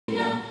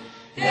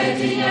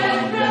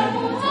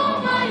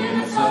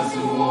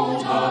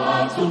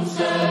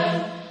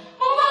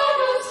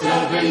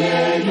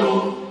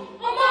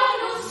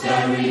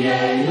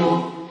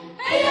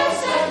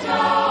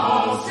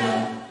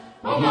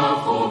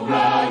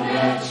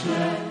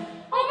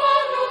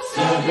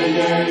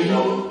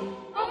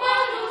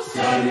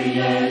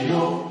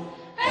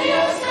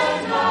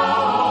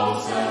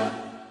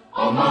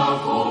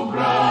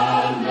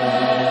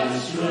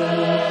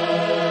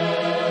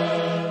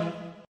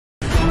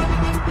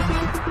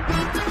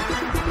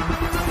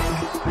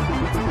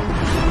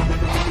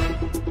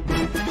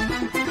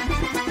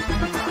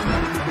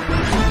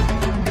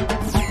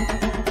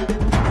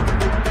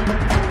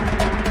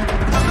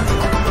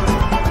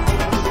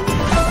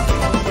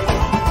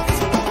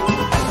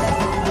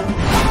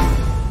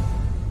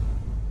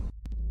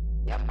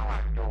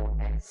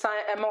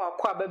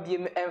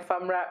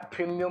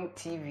Premium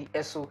TV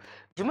eso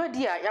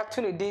jumadi a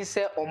yato ne din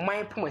se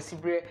oman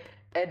pomasibre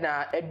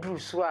na edru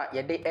so a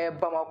ye de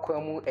eba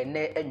makwamu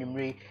ene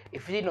anwumre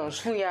efidi no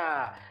nso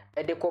ya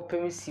de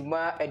kopem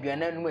sima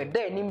aduana no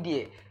da anim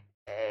de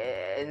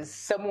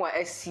nsemu a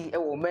asi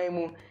ewo man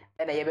mu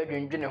na ye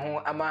bedwendwene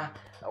ho ama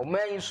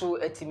oman nso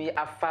atimi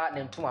afa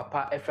ne ntoma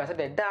pa efrase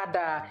de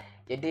dada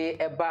ye de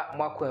eba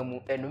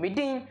makwamu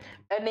enumidin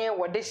ene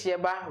wode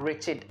hieba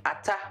Richard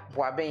Ata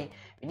Boaben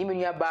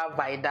Nimia ba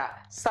Vida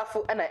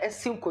Safu na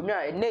esim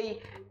konwa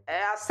enei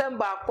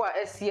asemba akwa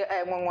esie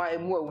enwanwa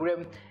emu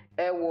awurem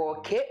wo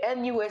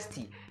KNUST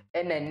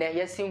ene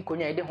yesim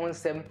konwa ede ho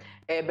nsem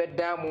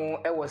ebedamu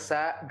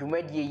ewosa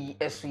dwumadie yi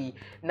esui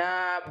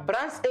na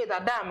branch aid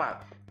adama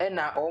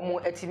na omo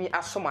atimi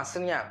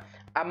asomasene a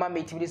ama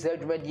metimi za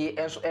dwumadie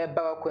enso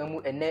eba kwa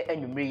mu ene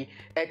anwumri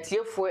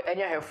etiefo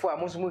enyahefo a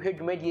monso mu hwe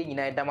dwumadie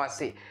nyina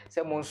edamase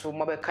se monso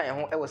mabeka ye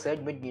ho ewosa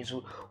dwumadie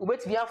nso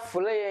ubetimi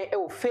afolo yen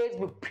ewo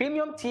Facebook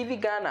Premium TV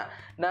Ghana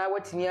na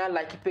watimi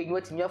like page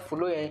watimi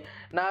afolo yen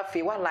na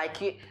afi wa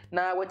like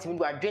na watimi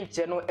do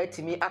adwenche no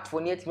atimi atfo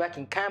ne atimi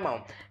akinkan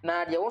ma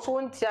na de wo so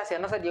wonti ase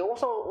na se de wo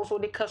so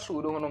de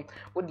kaso do no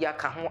wo de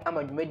aka ho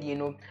ama dwumadie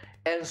no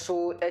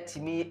enso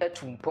etimi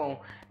etumpon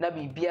na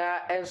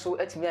bibia enso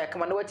etimi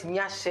akama na watimi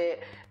ahye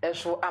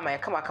enso ama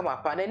kama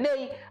pa na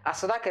nei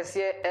asada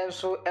kese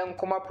enso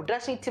enkoma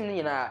production team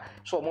nyina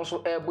so mo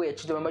so ebo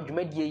echido ma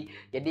dwumadie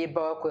ye de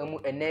ba kwa mu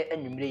ene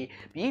anwumre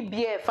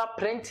bibia fa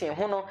printing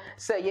ho no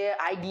say ye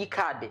ID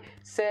card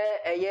say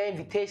ye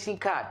invitation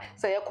card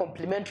say ye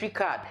complimentary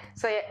card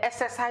say ye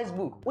exercise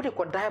book wo de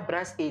ko die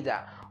branch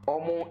either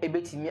omo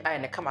ebetimi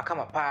ayene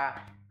kama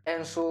pa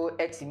enso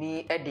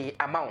etimi ede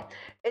amount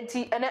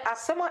enti ene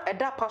asema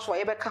eda paso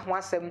yebeka ho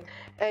asem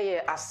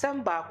eye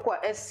asem ba ko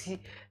asi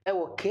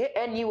ewo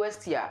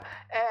KNUST a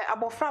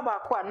abofra ba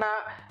ko na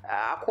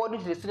according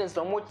to the students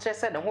no mo kire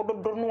se ne ho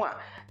dodo no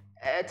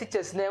a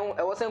teachers na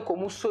ewo se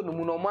nkomu so no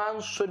mu no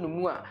man so no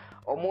mu a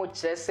omo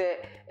kire se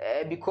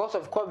because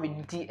of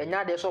COVID-19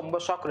 enya de so mo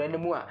so akora ne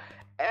mu a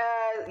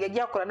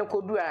ye akora ne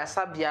kodu a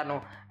sabia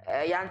no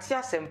yanti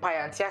asempa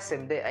yanti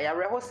asemde ya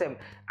rehosem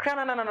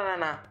krana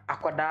na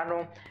akoda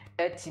no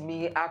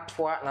etimi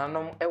atwa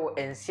nanom ewo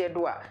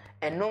ensiedo a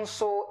eno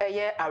nso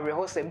eye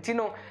arehosem ti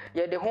no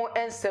ye de ho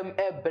ensem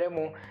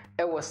ebremu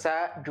ewo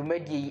sa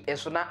dwumadie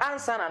eso na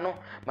ansa na no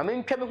ma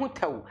mentwa me hu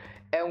tawu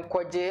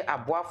enkoje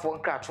aboafo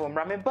nkrato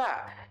mrame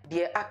ba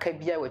de aka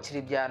bia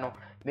wachire bia no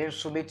me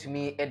nso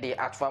metumi ede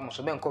atwa mo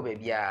so me nko ba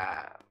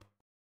bia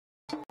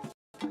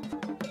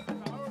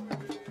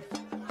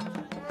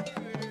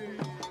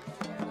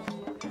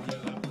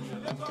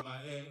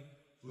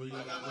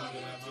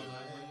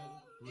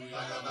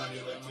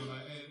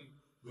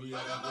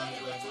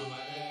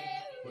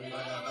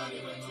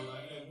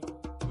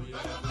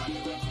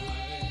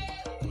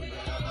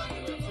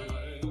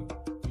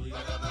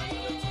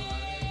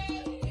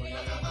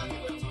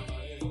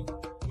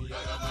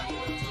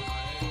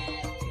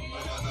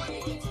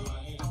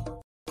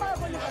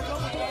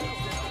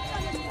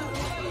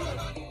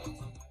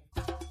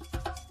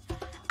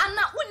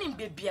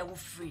bia wo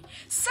free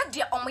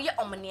sadia omoye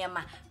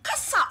omneema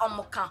kasa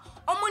omoka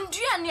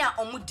omonduane a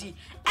omudi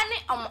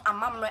ene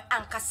amamre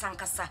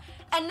ankasa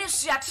ene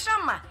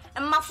suatrama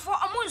mmafo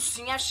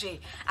omonsunya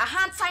hwe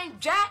ahantan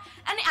dwa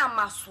ene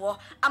amaso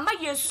ama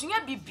yensunya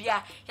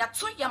bibia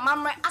yato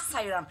yamamre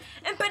asairam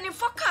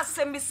empanifo ka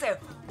asemi se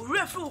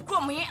urefri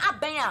ukrom yin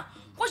aban a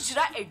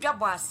wojira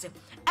edwabo ase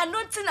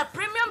eno nti na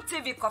Premium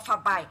TV kofa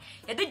bai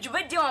yede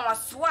dwumadi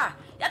onwaso a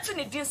yato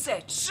ne din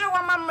se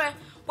chirewa mamre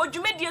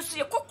wodwumadi so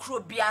ye kokro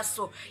bia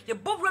so ye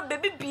bobro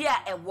bebi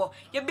bia ewo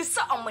ye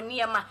bisa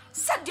omoniema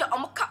sadia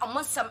omoka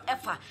omonsam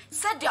efa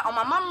sadia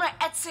omamamre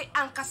ete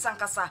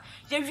ankasa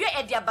ye wie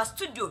edi aba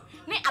studio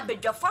ne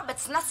abedwafo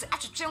betena se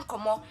atwetwe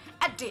nkomo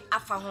ede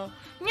afa ho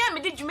nya me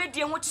de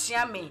dwumadi ho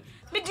chia me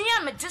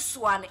dinya me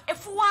jesoa ne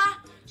efuwa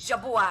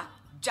jaboa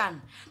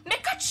Jan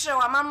meka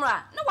chirewa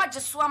mamra na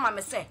wajesoa ma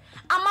me se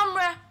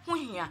amamre ho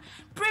hia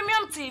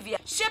Premium TV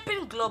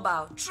shaping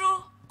global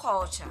true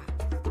culture.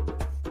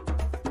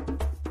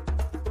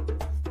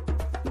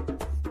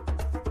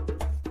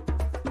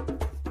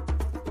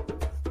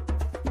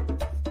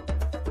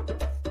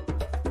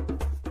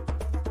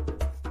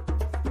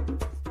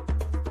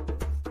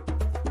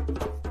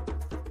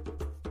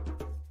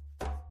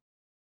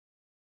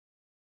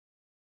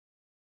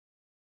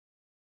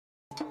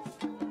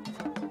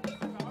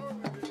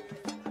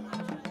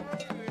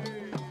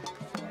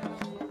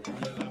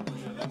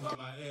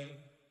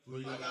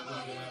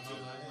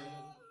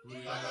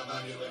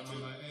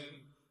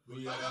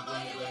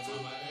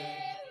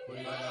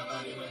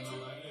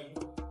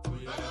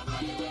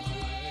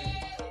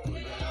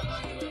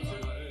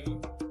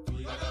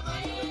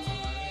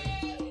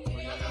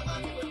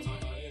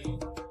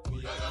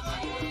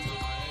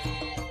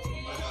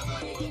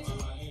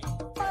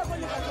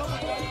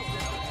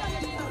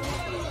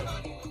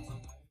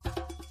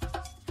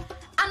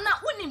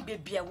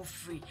 Baby, I will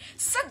free.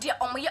 Said dear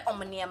omoye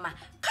omniema.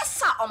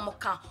 Kasa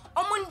omoka.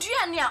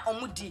 Omundua ni a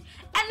omudi.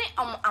 Ene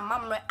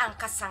amamre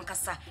ankasa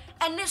ankasa.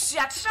 Ene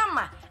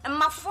suatrama.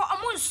 Mafo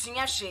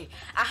omunsunya hwe.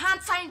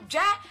 Ahantan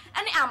dwa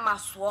ene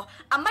amaswo.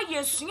 Ama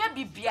yensunya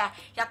bibia.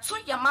 Yato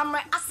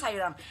yamamre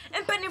asairam.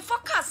 Empenifo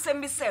ka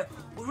sembi se.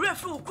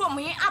 Urefru ukrom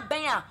yin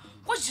aben a.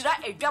 Wojira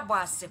edwabo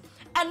ase.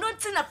 Eno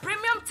nti na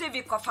Premium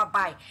TV kofa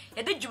buy.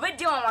 Yede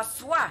dwumedi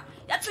onwaso a.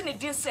 Yato ne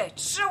din se.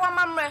 Chirewa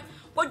mamre.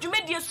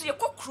 Wodwumedi so ye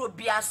kokro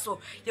bia so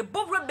ye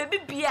bobro baby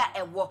bia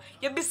ewo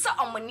ye bisa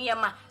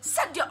omoniema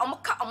sade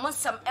omoka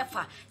omonsam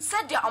efa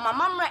sade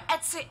omamamra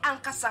ete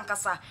ankasa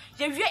ankasa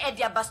ye wie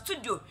edi aba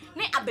studio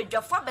ni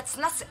abedwafo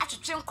betena se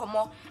atwetwe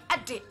nkomo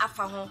ede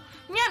afa ho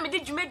nya me de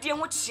dwumedi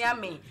ho kyia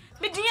me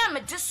medinya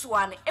me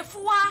desoa ne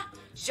efuwa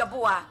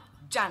jaboa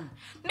Jan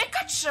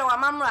meka kyerɛ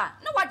amamra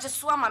na wagye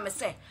so ama me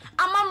se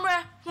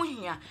amamra ho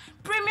hia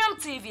Premium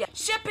TV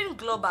shaping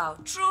global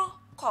true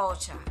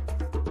culture.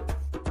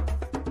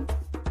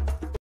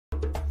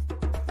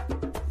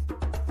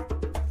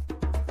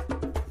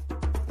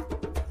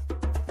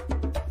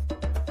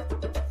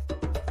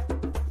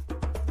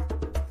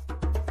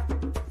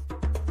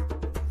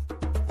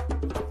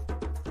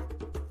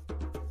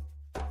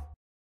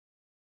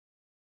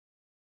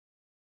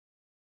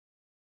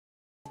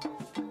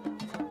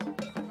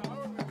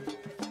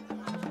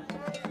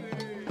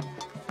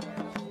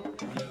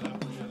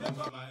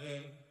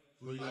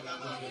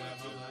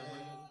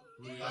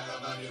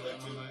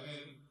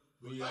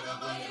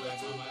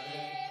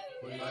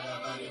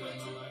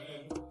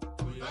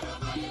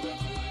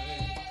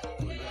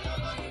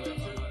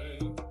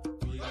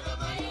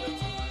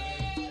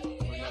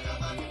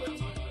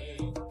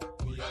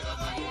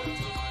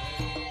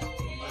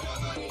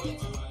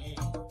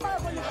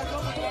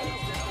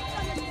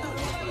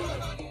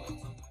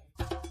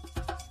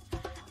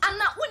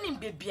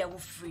 Baby, I will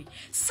free.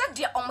 Said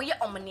dear omoye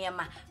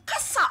omniema.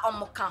 Kasa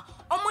omoka.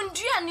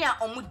 Omundua ni a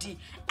omudi.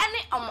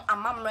 Ene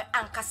amamre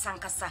ankasa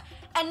ankasa.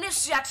 Ene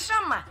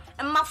suatrama.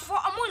 Mafo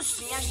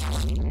omunsunya.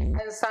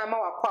 Ensan ma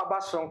wakọ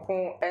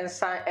abasonko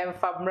ensan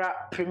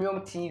emfabra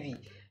Premium TV.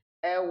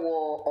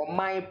 Ewo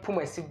oman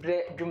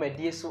pumasibre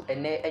dwumadie so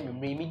ene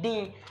anwumre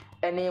midin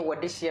ene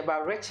wode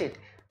hyeba Richard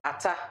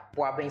ata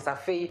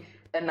boabensafe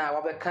na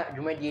wabeka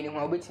dwumadie ni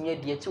ho obetimi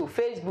adi achi o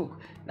Facebook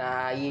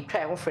na ye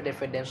twa ho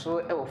fredefreden so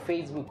e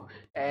Facebook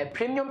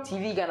Premium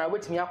TV Ghana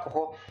obetimi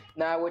akọ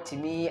na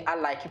watimi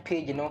like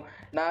page no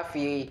na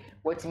afi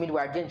watimi de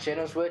wagenche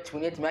no so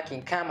watimi atimi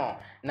akenkama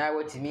na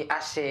watimi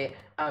ahye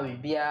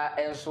awibia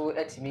enso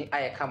atimi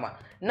ayekama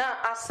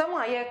na asem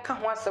ayeka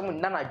ho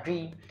asem na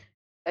nadwi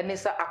ene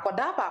sa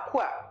akoda ba ko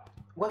a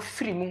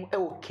wafiri mu e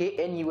wo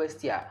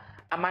KNUST a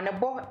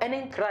amanebo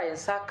ene nkra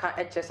yensa ka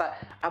echesa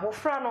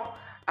abofra no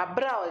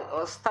abra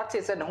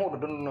started say na ho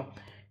dodo no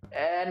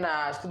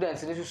na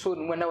students ni so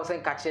no na wo say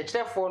nka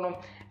kyerefo no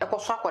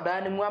ekoso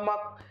akoda ne mu ama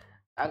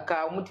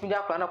anka omutimi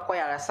akora na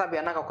koya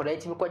sabia na akoda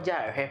itimi koja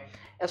ahwe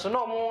eso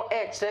no mo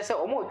kyerɛ sɛ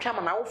omo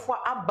twama na wofo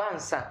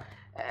abansa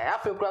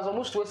afekura so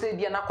mo sto sɛ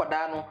bia na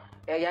akoda no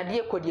yade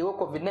ekodie wo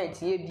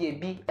COVID19 ye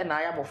bi na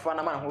aya abofra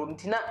na ma ho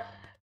ntina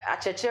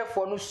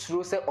akyerɛkyerɛfo no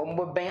suro sɛ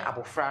ombo ben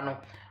abofra no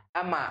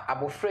ama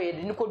abofra ye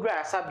de ni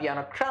kodura sabia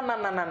no kra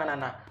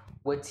na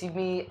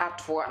watimi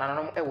atwo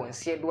nananom e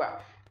wonsie do a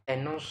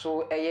eno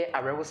so eye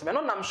arewoseme no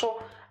nam so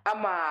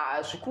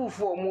ama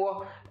sukuufo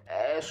omo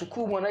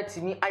sukuu mo na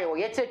timi ayo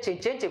ye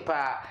cheche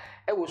pa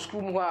e wo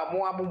sukuu mu a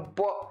mo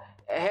abobɔ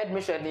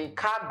headmission ni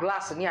car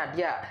glass ni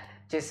ade a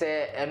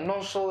chese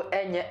eno so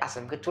enye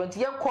asem ke 20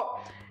 yenko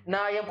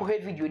na yenko he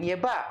video ni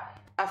eba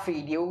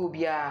afi de wo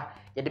bia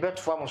ye de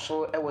betofo am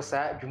so e wo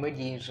sa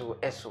dwumadi nso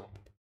eso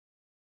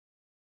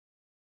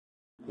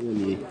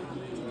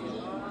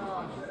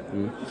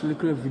So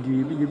look at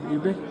video, you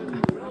bet.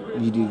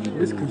 Video.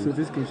 This can show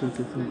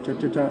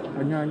cha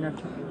anya.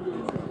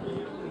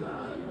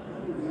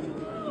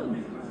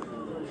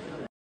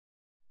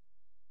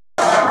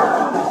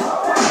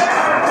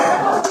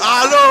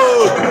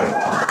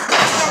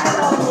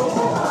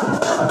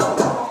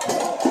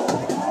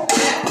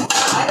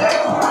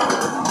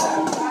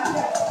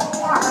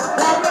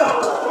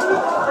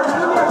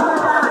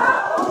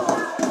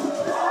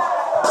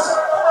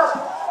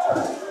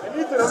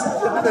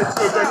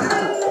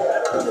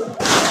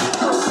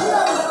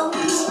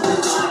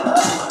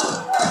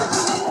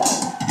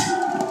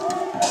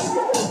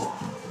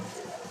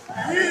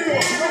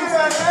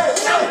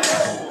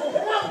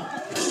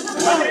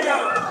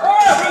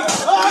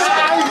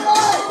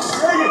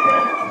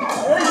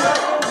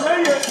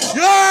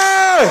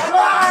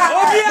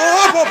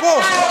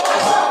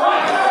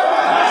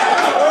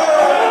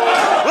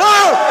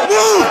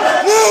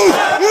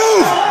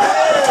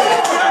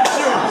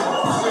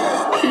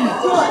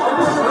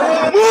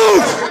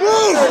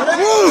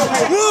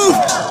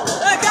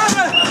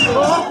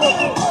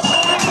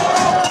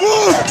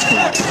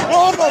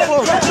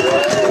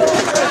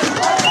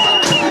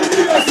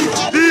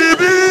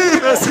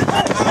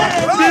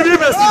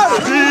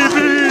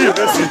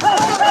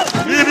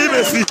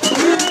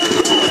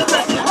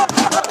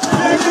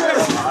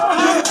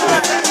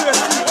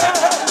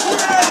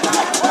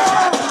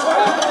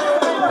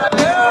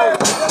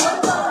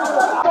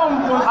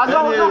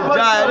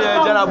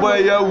 boy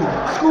you.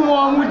 School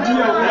mo mu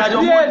dia wo. Ya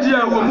jo mu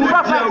dia wo mu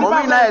dia wo.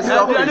 Omi na esi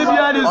office. Ani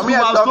bia ni school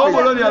ma so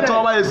bolo ni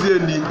eto ma esi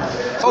endi.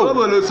 So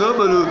bolo.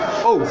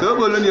 Oh, so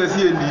bolo ni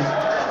esi endi.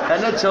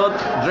 And a child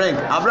drink.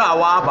 Abra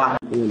awaba.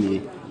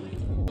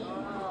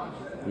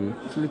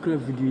 Look at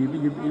video.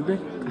 You be.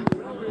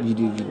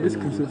 Video. This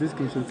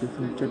can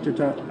show.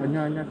 Cha.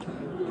 Anya.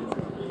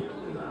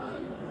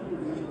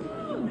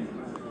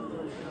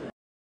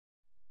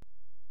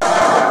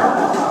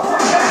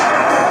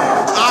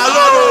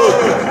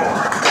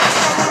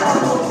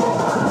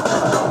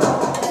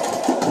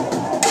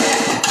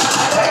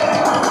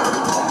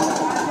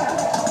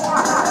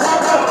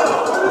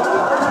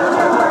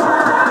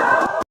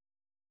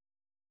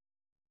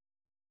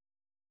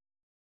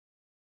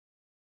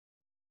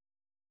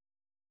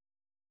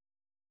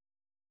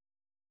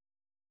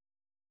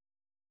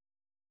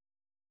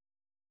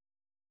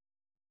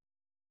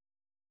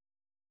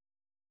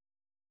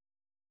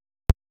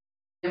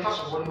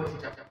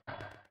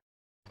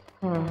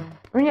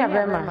 Minya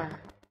bema.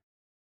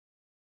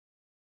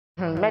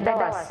 Meda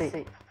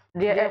wase.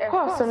 De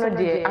course no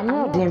de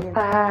ano den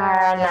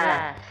pa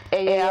na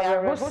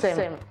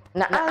arehosem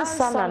na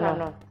ansa na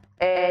no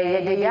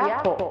ye de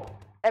yakọ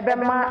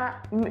ebema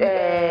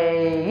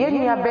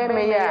yenya bema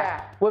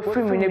ya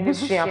wafiri mu na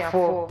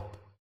bisuafo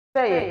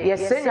say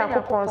yes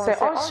yakopon say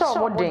onse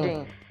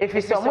omodin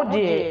efisi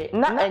omodin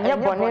na enye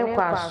bone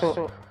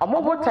kwanso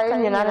omobotaye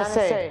nyina ne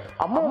say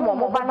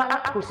omomo ba na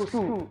akọ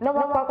school na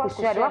wakwa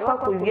kosua de wakwa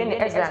kowie ne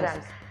exams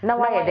na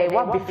waye dey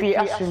wa befi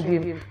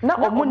asundiem na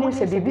omuni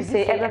se bibi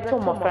se ebeto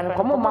mofra no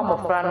komo ma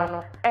mofra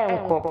no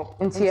enko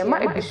nti e ma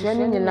ebisua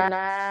ne nyina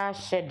na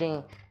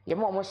shedin ye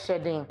ma omo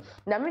shedin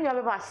na menwa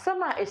be ba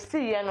asema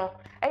esiye no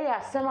eya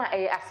asema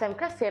asem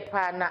kase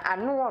pa na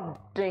ano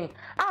odin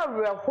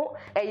areho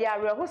eya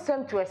areho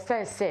sem to a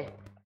sense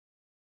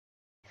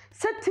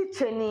se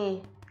teacher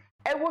ni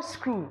ewo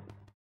school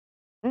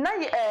na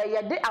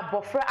ye de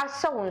abofra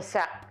ahye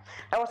wonsa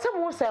e wo se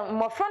mo se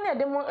mofra na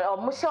de mo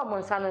hye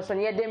wonsa no so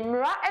ye de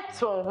mra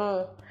eto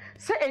ho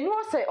se eni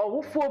wo se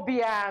owufo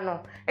bia no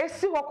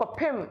esi wo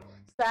kopem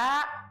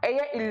saa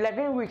eye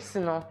 11 weeks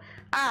no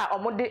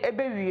omode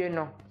ebewie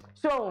no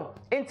so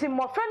enti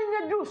mofra ni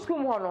nya du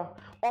school ho no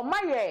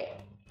omaye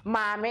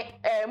maame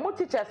mo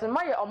teachers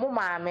maye omo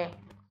maame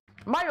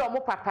maye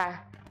omo papa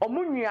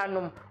omo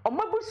nuanom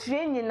omo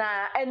busua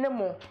nyina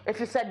enemo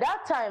efise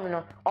that time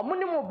no omo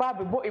ne mo ba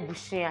bebo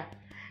ebusua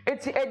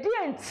enti edi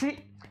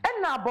enti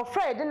na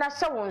abofra ede na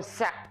hye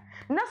wonsa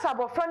na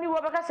sabofra ni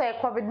wo beka say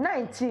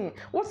COVID19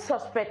 wo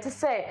suspect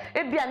say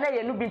ebia na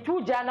ye no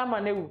bintu gya na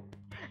manewu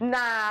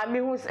na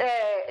mihu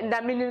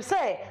na minim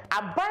say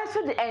aban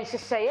so de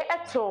enhyehye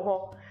eto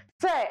ho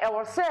say e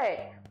wo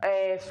say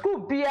school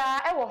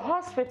bia e wo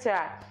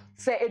hospital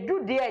say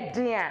edu de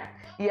edin a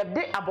ye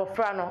de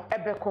abofra no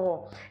ebeko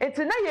ho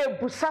enti na ye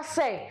busa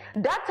say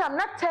that time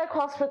na take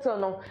hospital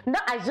no na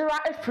ajira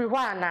efri ho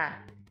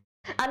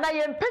ana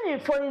ye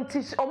mpanyimfo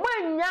nti omo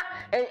anya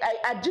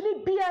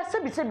adwene bia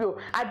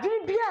sebisebio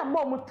adwene bia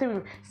ma omo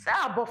tirim sa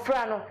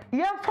abofra no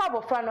ye mfa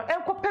abofra no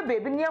enkopa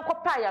bebi ne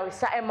enkopa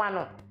yawesa ema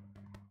no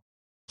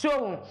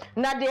so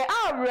na de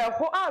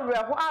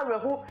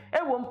areho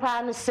ewo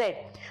mpa no say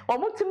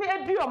omutimi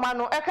ebi oma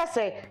no eka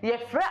say ye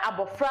frɛ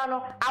abofra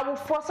no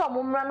awofo so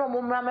omumra no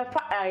omumra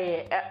mefa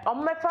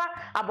ommefa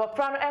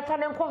abofra no efa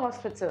ne nkɔ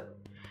hospital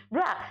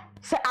bra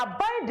se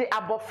abai de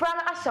abofra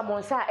no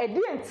ahyamonsa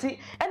edi enti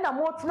na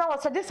mo tena wo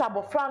se dis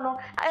abofra no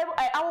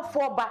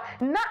awofo ba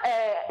na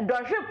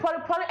dɔhwe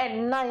pɔlpɔl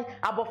ennan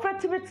abofra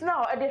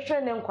tibitina o ede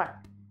hwɛ ne nkwa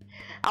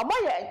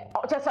amaye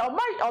chesa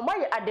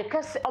amaye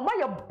adekase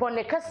amaye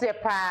bonekase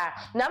pa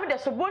na me de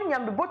so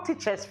bonyam be bo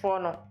teachers for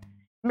no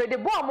me de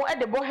bo amo e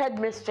de bo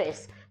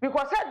headmistress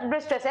because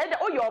headmistress e de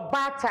o your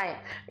bad time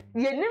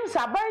yenim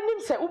sa ban nim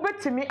se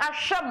ubetimi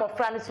ahwe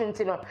mofra no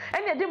sinti no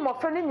ene de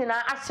mofra no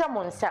nyina ahye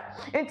monsa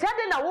enti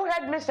ade na wo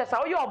headmistress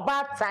o your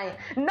bad time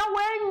na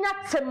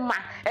wanya tema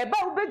e ba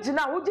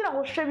ubegina wo gina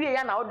ho hwewie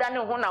ya na wo dane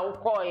ho na wo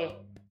koye.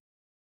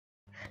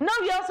 Now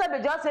you also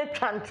be just say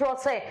control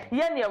say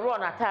ye ne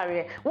run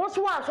atare won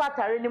so wan so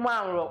atare ni mo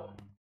anro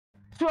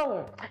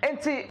so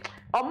enti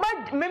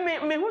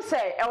me who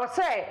say I was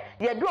say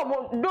ye do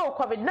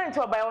COVID-19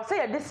 or by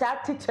say ye dis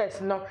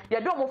teachers no ye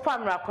do mo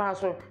famra kwan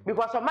so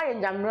because of my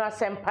nyamra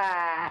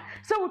sempa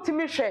say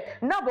utimi hwe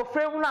na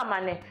bofre hu na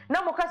mane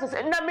na mo ka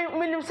say na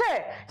me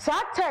say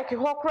sa tech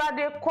ho kra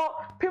de ko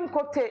pim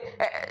kote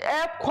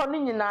ko ni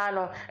nyina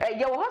no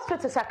ye wo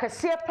hospital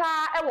sakase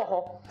pa e wo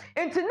ho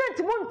internet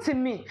mo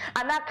ntimi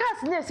ana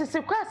class ne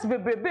sisi class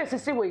bebrebe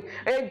sisi we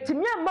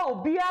ntimi ama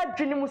obi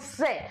adwene mu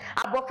say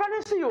abofra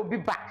ne so ye obi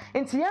ba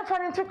nti ye fa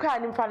ne ntuka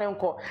ni mfa ne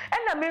nko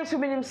ena me nso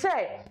minim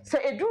say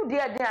edu de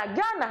den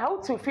Ghana how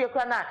to fie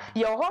kra na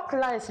ye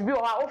hotlines bi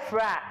o ha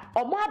ofra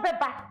omo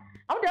abeba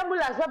the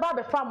ambulance baba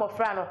be farm of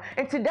frano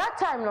until that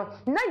time no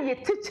na ye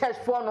teachers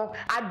for no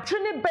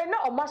adwene be na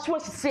omaso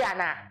asisi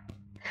ana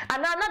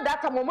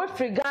that time omo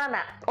free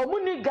Ghana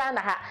omo ni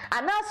Ghana ha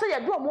ana say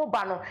ye do omo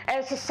ba no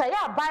ehyehyɛ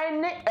aban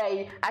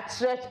ne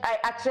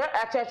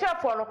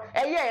atre for no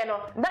eye no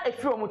na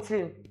efiri omo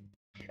team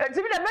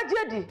Tibi na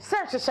magiadi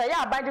se ya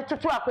abade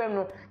tutu akwam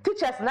no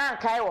teachers na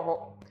ankai wo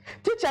ho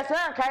teachers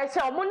na ankai se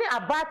omo ni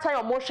abata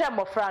omo hwe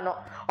mofra no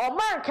omo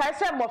ankai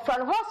se mofra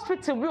no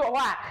hospital bi wo ho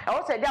a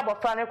wo se dia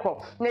mofra no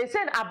ko na ise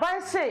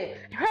aban se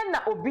hwe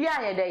na obi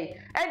anye dai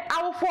en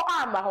awofo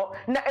ama ho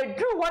na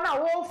edu ho na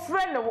wo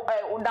frɛ no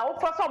na wo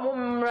fa so omo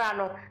mmra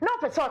no na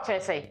opese o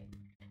kyerese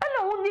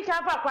ana wonni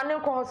kan fa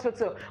kwane ko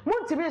hospital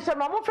muntimi so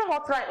ma mo frɛ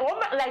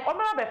hotline like o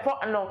ma be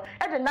for no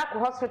e de na ko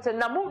hospital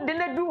na mu de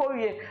na du ho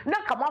wie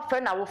na ka ma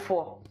frɛ na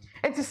wofo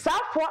enti saa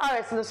 4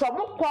 hours no so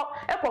mo kɔ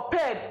e kɔ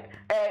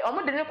pay o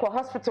mo de ne ko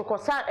hospital ko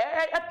san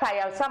e pa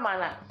ya sama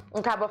na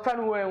nka ba fa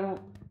no wan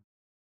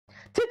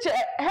teacher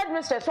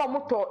headmistress so mo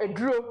to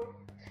eduro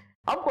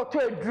amkoto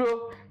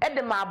eduro e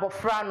de ma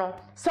abofra no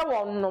se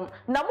wonnom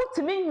na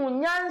mutimi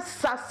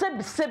hunyansa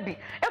sebi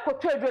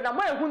ekoto eduro na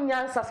mo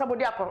ehunyansa se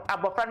bodi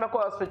abofra no ko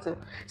hospital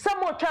se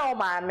mo twa o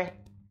maame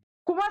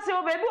kuma se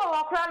obebi o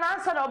hokra na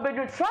ansa na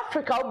obedu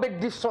traffic a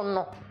obedi so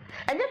no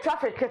enye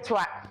traffic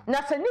ketwa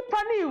na se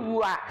nipa na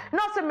iwu a na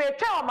se me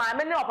twa o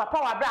maame ne o papa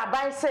wa bra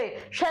aban se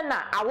hwe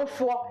na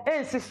awofo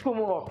ensi school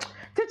mu ho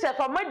teacher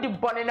for me di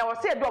bone na wo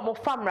se edu o mo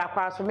famra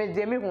kwa so me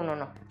de me hu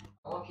no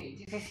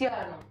okay tisi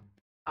ano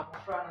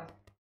Afrana,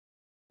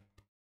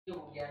 you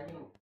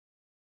know,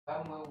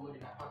 Bama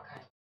would not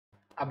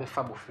have a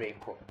fabo frame.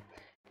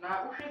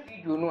 Now,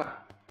 video no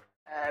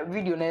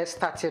video na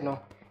started no,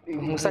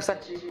 Musa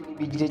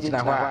be judging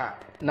na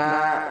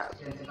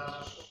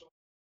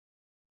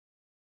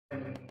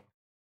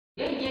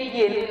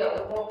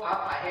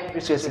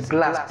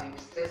glass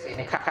in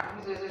a caca.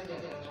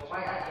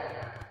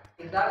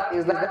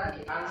 Is that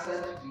the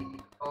answer to the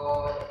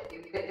or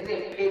is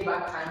it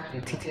payback time to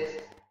the teachers?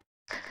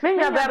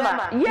 Menya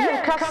bema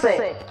ye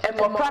kase e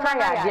mofana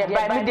ya de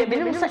ba me de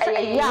binim se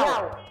e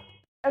yaw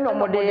eno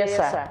mo de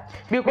yesa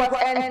because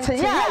ente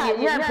ya ye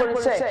nyan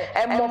for say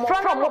e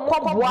mofana mo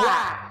koboa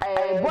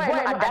boy no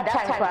at that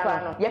time kwa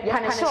no ye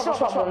panish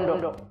so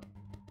mondo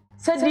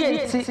se die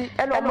enti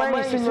eno mo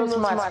yin nose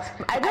mask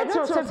I don't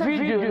know say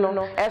video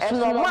no e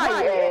no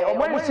why o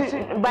mo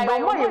yin by o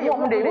mo ye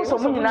mo de so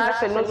mo nyina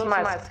se nose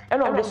mask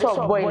eno de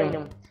so boy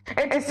no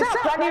enti se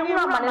kwani mu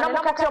amane na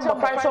mo ka kire mo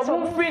fan so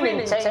mo free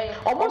ne nchen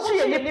omo so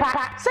ye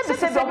nipa se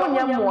be omo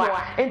nya moa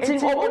enti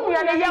omo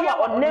nua ne ya wa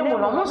onemu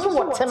no omo so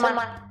wo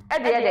tema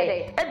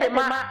ede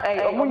ma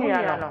omo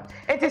nua no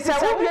enti se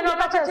wo bi no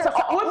ka kire se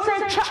wo se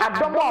twa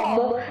adomo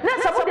omo na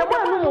se mo de mo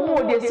anu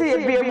mo de si ye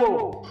bi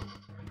emo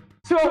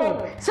so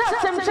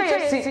sem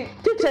che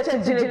teachers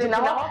jina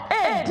ho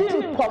di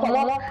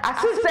komo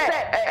asise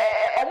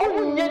omo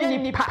nya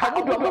nipa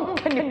omo do omo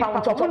nipa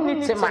nto mo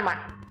ni tema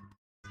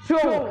so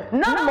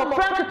na mo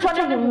frank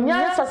twane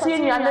nyansa se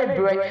nua na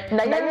bre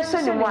na ya so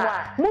ni mo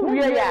a mo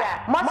wie ya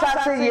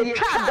masa se ye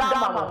twa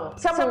dama mo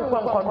se mo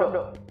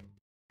nkonkondo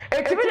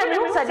etibi na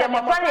mi sa de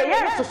mo fa ne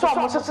ye so so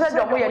mo so se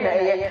de mo ye na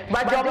ye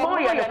ba de mo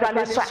ye no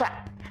plan sa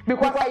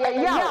because I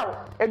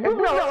yaw edu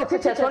na wo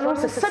teacher so no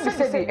se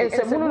sebi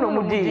ensemu no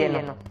mo di ye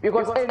no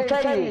because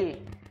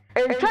entry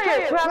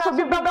kura so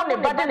bi baba ne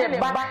bade ne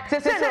ba se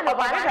no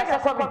ba ne ka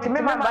se covid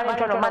me ma ba ne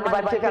twa no ma ne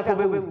ba take ko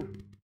bewu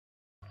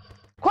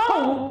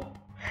ko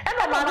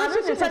ena ma na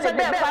so se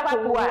be fa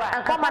ko wa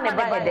anka ma ne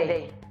ba ye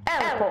dey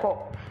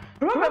enko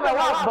remember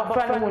wa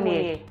bofra no mu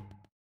ne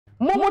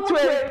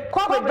momotwe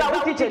ko be ba wo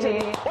teacher ni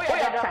o ye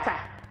doctor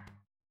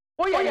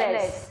o ye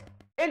nurse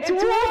enti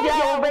wo dia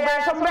wo be ya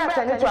so be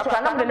atani to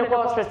akra na me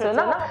ko hospital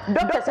na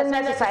doctor se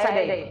nurse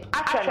say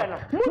atwa no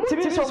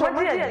mutimi so mo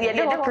dia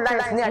de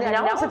hotline ni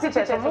anya wo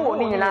teacher so mo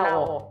ni nyina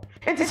wo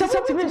enti se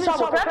mutimi so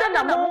mo brother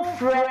na mo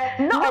frɛ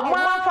na o mo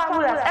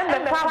family and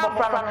be fa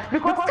bofra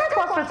because state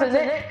hospital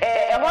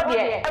e mo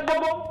dia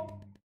ebobo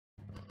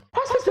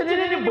hospital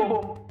ni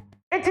bobo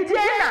enti dia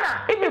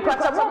na ibi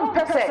kwata mo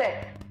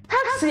pese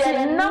taxi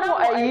and now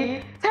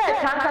take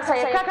cancer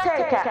say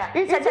take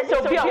it's just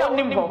obi a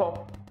onim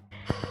ho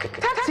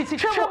taxi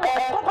travel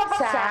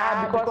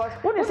kokosa because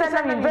when you send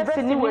them invest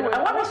ni we I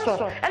want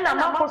so and na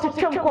man for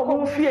twem ko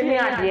mo fie ni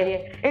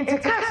ade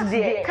enti cash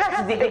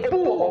de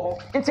ebu ho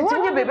enti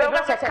wonye bebe we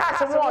say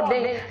cash mo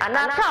den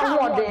ana ka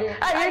mo den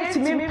ayi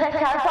ntimi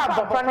peka fa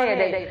bofra na ye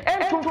den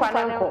entum fa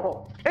na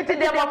nko enti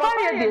de mo fa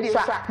ye de so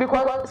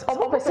because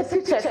omo pese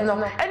teachers no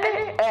and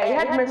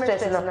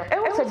headmistress no e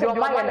wo say de o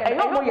ma ye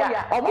ayo mo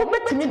ya omo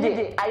betimi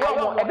de ayo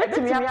mo e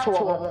betimi ato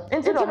ho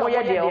enti no mo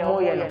ye de omo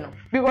ye no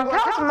because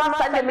house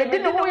master de me di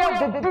no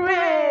ya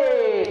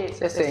bebre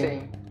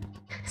say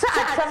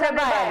atame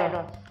ba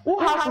no who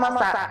house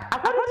master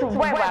according to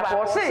boy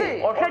ba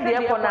say o hwe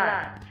de ko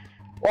na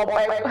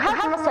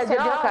house master je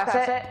ka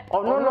say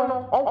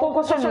no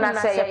onkonko so na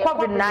say ye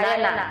covid na ye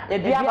na e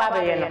bia ba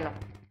be ye no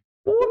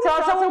who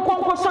tell say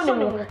onkonko so ni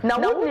mu na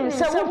wo nim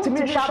say wo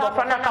timi hwa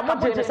abofra na ka mo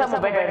je say mo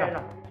be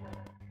no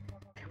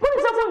wọ́n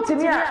sọ fún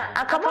tìmí à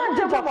àkàmọ́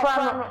àjẹ́ bọ̀fra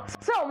no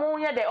sẹ́ ọmọ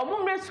yẹ dẹ̀ ọmọ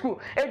mìíràn school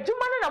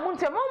edwuma ní na mú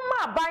ntẹ̀ mọ́ mọ́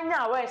àbáyé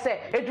àwọ̀ ẹ̀ sẹ́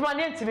edwuma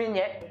ní ntìmí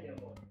nyẹ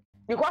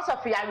because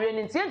of your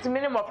reading to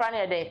minimum of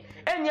a day.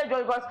 And yet,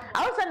 because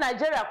I was in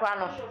Nigeria,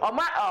 or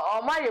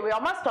my way,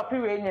 or must stop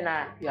you raining.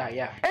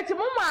 Yeah. It's a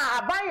mama,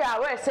 I buy ya,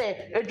 where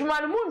say, a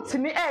Juman moon to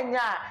me, and ya,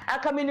 I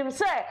come in him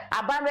say,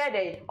 I buy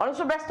ready.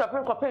 Also, best stop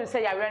him, copy,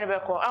 say, I ran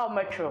back or our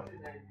metro.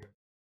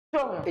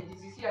 So, it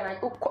is here, and I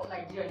cook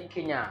Nigeria in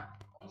Kenya.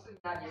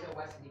 That is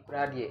what's the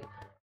crowd here.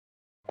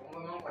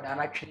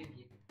 Actually,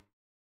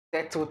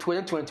 that to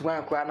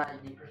 2021, I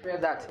prefer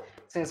that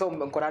since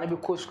some Koran be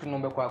coast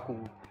number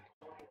Kwaku.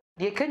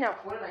 The Kenya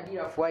for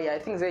Nigeria for I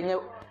think they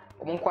know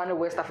Monkwana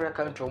West Africa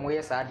country,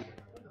 more sad.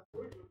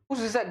 Who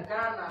said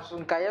Ghana,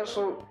 so Kaya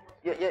so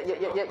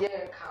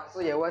so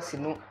yeah, was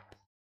in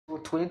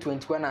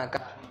 2021 I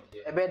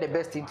bet the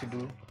best thing to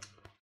do.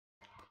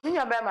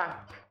 Minya Bema,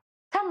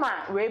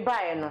 Tama, way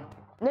by no,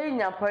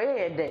 Nanya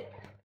Poe de.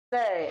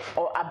 Say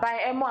or aban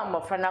emo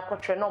amofra na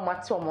kotwe no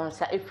mate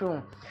omonsa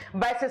efrum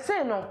by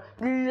say no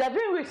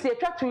 11 weeks ye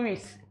 2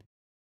 weeks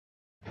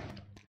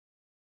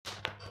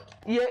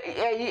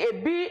ye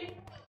ebi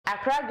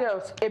Accra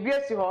girls ebi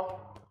esi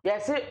ho ye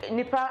se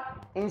nipa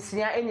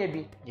nsia enya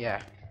bi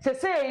yeah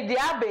say the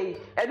abe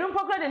edum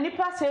pokra de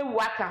nipa say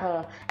waka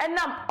ho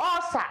enam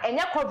ulcer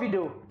enya covid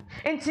o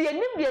nti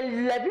yenim de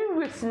 11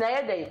 weeks na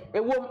ye dey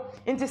ewom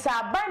nti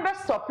sa ban be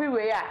stop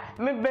we a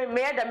me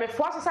da me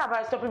force sa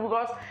ban stop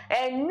because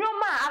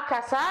enyoma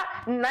akasa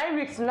 9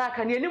 weeks na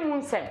ka ne enim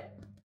nsem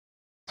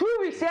 2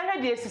 weeks ye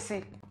na de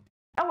esisi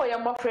ewo ye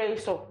mofre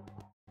so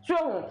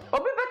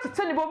obi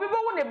betete ne ba obi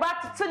bo ne ba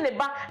tete ne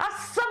ba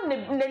asam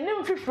ne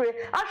nim fifre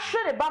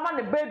ahwe ne ba ma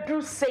ne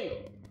bedru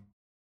say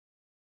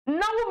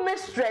now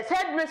mistress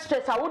head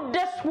mistress I would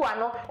this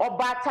one or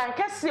batan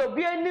kesi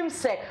obi anim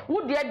say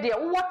wo de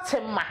what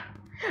ma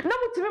na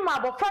mutimi ma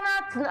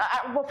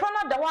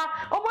bofana da wa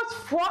almost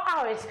 4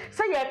 hours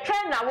say you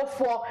train na wo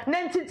 4 na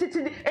enti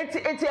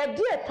e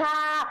die pa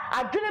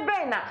adwene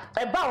ben na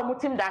e ba wo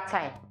mutim that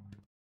time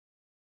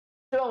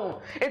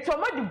so it's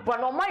already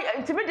bono my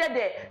intermediate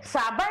there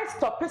sabai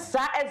stop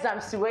sa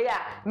exams we ya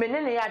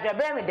menene ya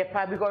dwabe me de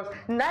pa because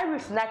 9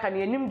 weeks na kan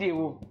enim de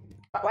wo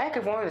why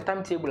can for the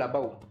timetable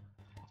about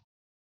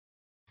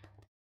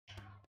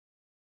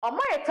on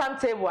my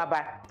timetable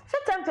aba say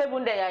timetable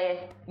nda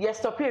ya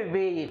stop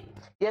e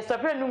ye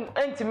stop no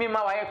entimi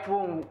ma wa ye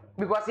phone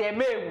because ye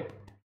mewu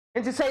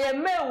nti say ye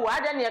mewu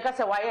ada ne ye ka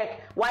say wa ye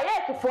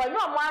for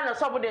no mo an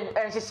so bude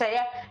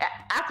nhyehyeye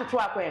atoto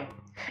akwen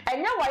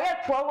enya wa ye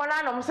for won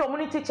anom so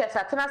muni teachers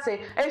atena say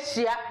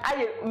ehia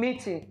aye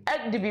meeting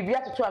di bibia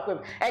atoto akwen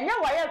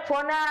enya wa ye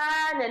for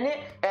na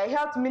ne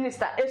health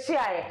minister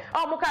ehia ye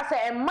o mo ka say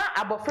emma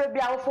abofra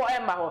bia wo for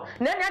emma ho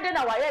na ne ade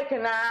na wa ye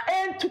kena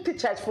entu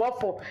teachers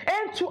for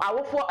entu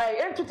awofo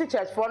entu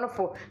teachers for no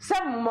for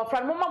some mo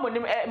fra mo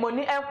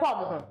moni enko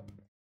mo ho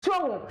so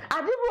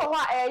adibu ho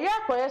eye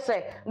koye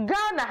say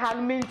Ghana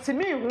han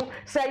mintimi hu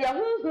say ye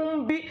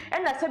hunhum bi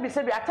na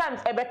sebi at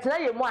times e betena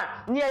ye mu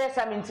a ne ye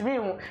say mintimi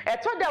hu e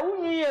to da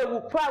wunyi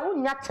ewu kwa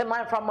wunya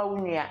teman fama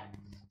wunya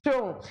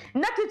so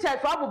na teacher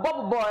for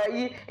abobo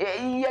yi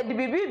ye de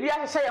bibi bia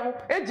hye ye ho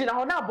ejina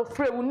ho na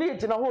abofra ewu na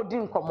ejina ho odi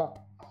nkomo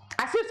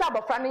asisa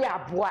abofra ne ya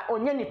aboa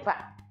onye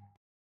nipa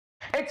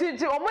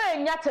eti omo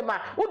enya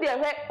tema wo de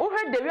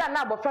hwe dewi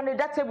na abofra ne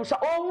that table so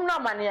ohun na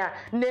mane a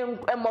ne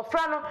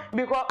emofra no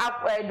because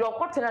de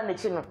okotena na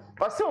chi no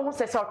o se ohun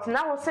se otena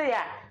ho se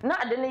ya na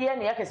ade ne ye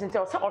ne ya kesinte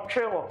o se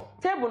otwe ho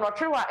table no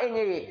otwe ho a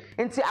enye ye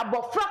nti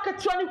abofra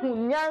ketua ne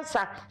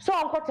hunyansa so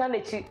onkotena na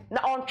chi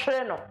na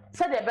ontwe no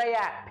se de be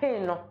ya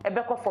pain no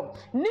ebe kofom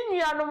ni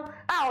nuanom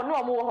a ono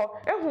omo wo ho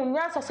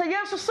ehunyansa se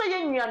yenso so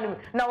ye nuanom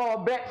na wo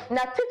bre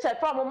na teacher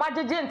fa mo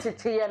magege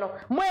ntete no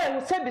mo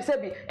ehu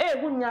sebi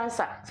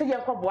ehunyansa se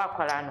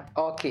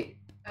okay.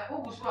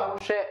 Ugusu a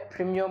wohwe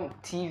Premium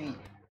TV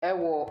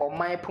ewo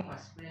oman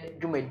pumas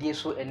dwumadie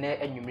so ene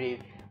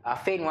anwumre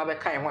afei no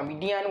abekan ho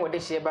amedian no wode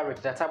hye ba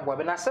retata bo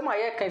be na asem a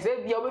ye kan se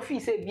bia obefi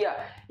se bia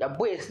ya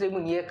boy esle mu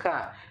ne ye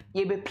ka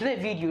ye be play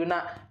video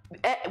na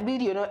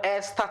video no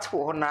start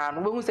ho na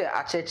no behu se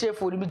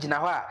achechefo ni bi gina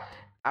ho a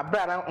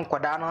abra na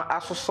nkoda no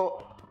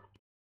asoso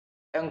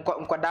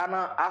nkoda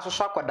na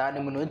asoso akoda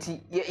na mu no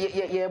nti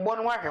ye bo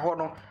no wahwe ho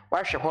no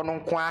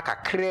nko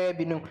akakra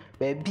bi no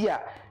ba bia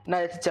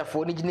na teacher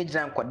fo ni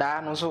gina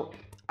nkoda no so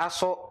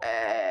aso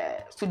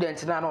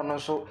student na no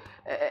so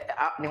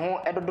ne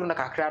ho edodo na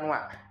kakra no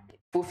a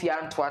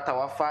fofia nto ata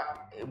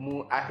wafa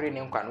mu ahre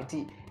ne nkwa no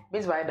nti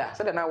Miss Vida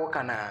so na wo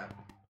kana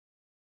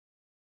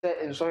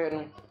se nso ye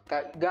no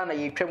ka Ghana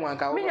ye twam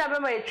anka me nya be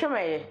ma ye twam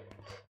ye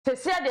se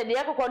sia de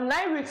yakoko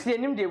 9 weeks ye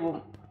nim de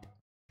bom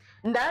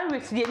 9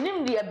 weeks ye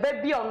nim de ba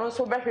bia ono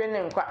so behwe ne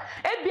nkwa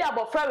e bia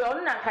abofra we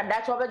ono na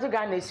nkada cha obeje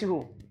Ghana esi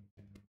ho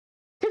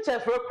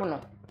teachers for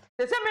kuno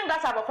se me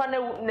ngasa abofra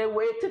na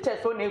we teachers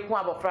for na eku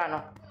abofra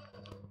no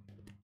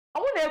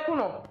omo na eku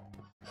no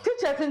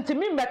teachers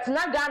ntimi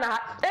metna Ghana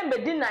ha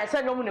embedi na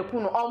say no mo na eku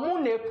no omo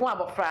na eku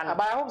abofra no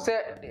but I hope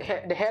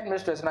say the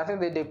headmistress and I think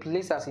they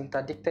police has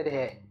interdicted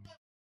her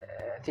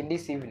till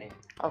this evening.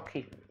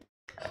 Okay.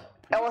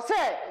 was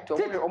say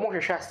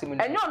almost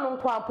testimony. And no no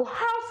kwampo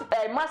house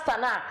master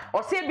na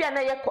or say bia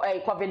na ye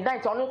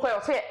COVID-19 onu ko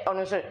say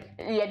onu so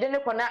ye de ne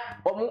kona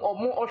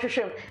omu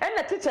ohwehwem and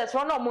the teachers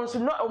one omu nso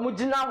no omu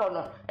gina ho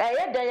no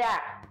ye de ya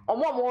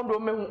omu do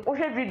mehu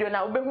ohwe video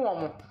na obehu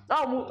omu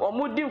na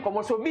omu di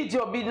nkomo so obi di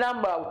obi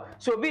number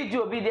so obi di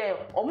obi there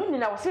omu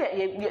nyina wo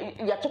say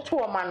ye toto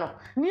oma no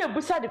ni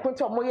ebusa de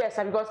konti omu yes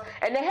because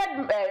and the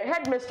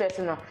headmistress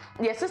no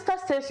your sister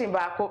station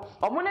back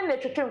omu ne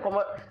twetwe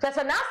nkomo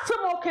say na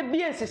asem okay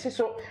bi ensisi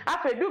so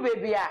after do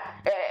baby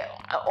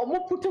omu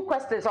put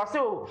questions or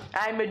so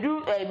I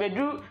medu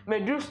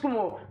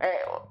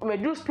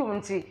school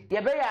nti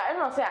ye be ya e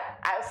no say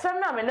asem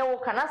na me ne wo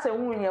kana say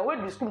hu nya we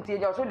do school nti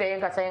je so de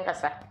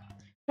yenkasa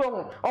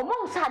so omo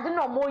sa de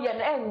no mo ye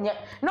no enye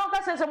na o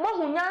ka say mo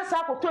hu nyansa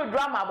akoto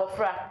drama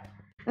abofra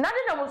na de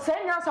no mo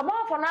say nyansa mo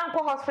for na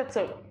nko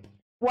hospital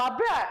wa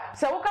bra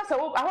say wo ka say I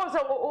hope say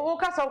wo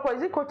ka say ko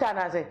zikota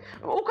na say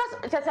wo ka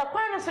say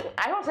kwan no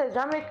I hope say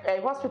Islamic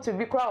hospital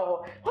bi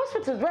kwa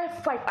hospital is very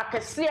 5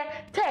 akese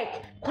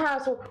take kwan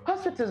so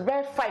hospital is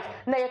very 5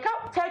 na ye ka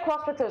take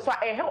hospital so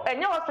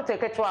enye hospital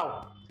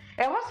ketwa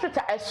a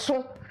hospital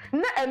eso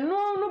na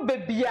eno no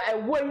bebia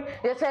ewoi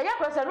ye say ya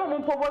kwa say no mo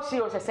mpobo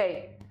si o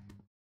say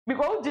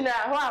because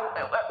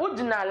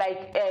udina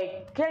like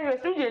can you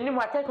study any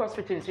more take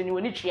hospitals in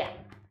Wonichia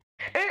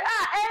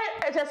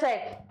just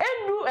say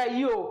endu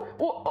you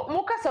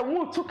muka say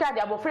wu tuka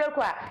de abofre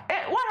kwa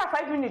 1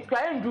 5 minutes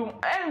kwa endu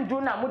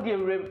na mo de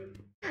rem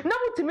na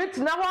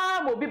mutimeti na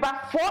wa mo bi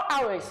ba 4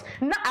 hours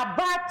na a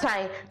bad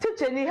time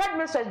teacher ni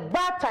headmistress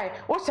bad time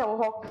o se wo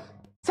ho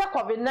say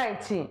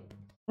COVID-19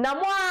 na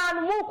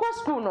mo ko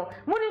school no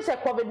mo ni say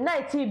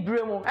COVID-19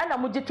 bremu and na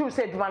mo jitu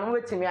say dman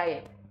wetimi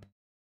aye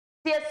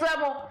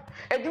Tiesamo,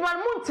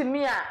 Edman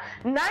Muntimia,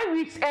 9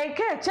 weeks and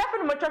can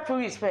chapel matter 2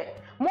 weeks.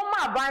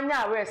 Moma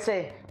Banya, where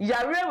say,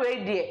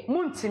 Yare, dear,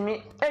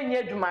 Muntimi, and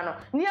Yedumano,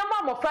 near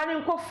Mamma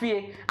Fanning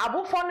Coffee, I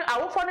will find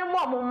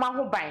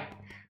Mamma Bine.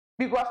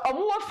 Because a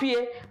more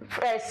fear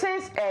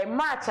since a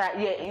matter,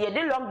 ye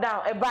did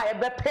lockdown by a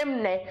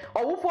bepemne,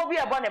 or who for be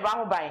a bonnet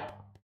by.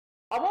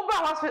 Omoba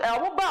hospital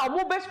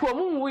omoba school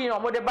mu wi no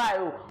mo de buy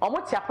o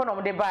mo ti apon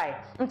mo de buy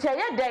ntia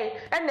ye day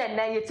and then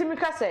na ye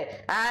timika say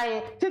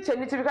ai teacher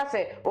ni timika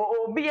say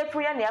obi ye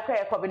fun ya na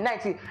yakọ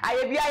COVID-19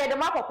 aye bia ye de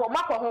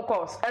makọ ho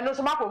course eno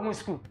so makọ mu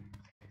school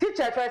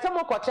teacher for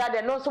some ko cha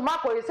de no so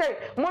makọ ye say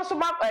mo so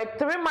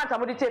 3 months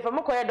am de take for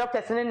mo ko ye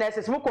doctors ni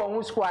nurses mo ko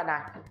hu school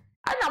ana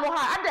ana mo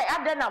ha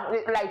ade na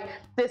like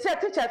they say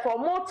teacher for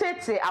more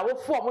tete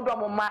awofo mo do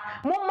mo ma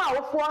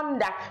awofo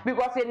nda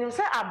because you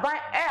say aban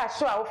e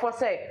so awofo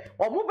say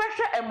omo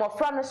behwe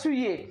emofra no so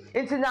ye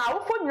enti na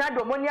awofo nyina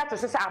do mo ni ato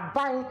say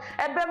aban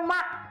ebe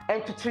ma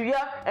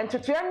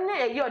entutuya ne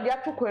eyi ode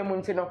atokwan mu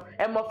enti no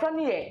emofra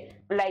no ye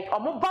like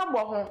omo bambo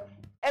ho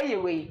eye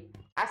we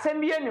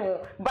asem ye ni ho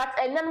but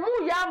enen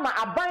mu ya ma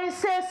aban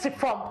say si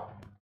from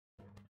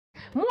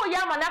mo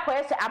ya mana ko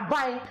yese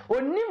aban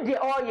onim de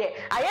oye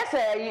ayese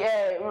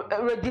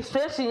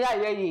registration ya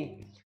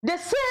ye the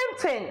same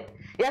thing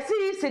yesi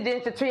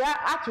incident to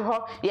ya atu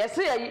ho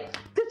yesi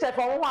teacher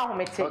for wo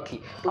ahomete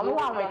okay omo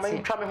ahomete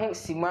twa me ho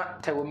sima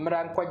tawo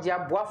mra nkwaje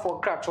aboafo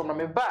krato no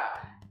me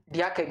ba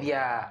dia ka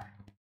bia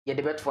ye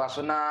de beto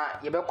aso na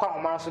ye be kwa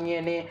ahoma so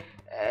ne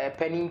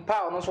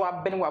panimpa ono so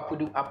abene wa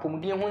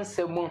apomudie ho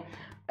nsem wo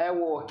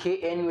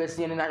KNUS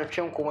ne na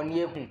hwehwe nkomo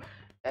ne ehu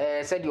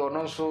said you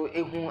no so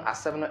ehu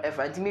asem no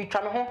efa nti me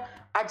twa me ho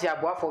age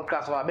aboafo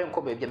nkra so abe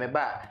nko ba bia me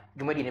ba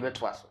dwumadi ne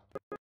beto aso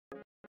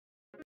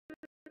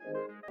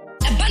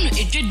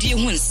edwedie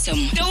ho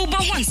nsem de wo ba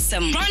ho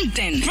nsem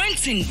Brandon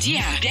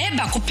dia de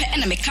ba ko pe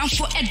na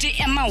mekanfo ede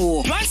ema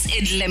wo Brands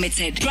Aid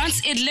Limited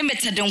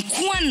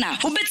nkoana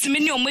wo betime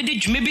ne omede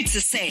dwume bi te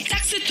say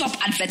taxi top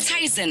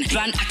advertising,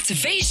 brand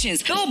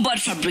activations, billboard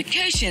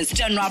fabrications,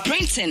 general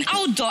printing,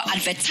 outdoor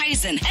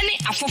advertising any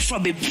afofro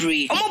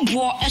bebre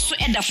omobo eso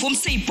eda fom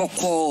say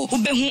boko wo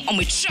behu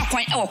omotira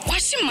kwan e wo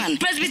Kwashiman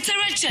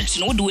Presbyterian Church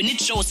no wo de woni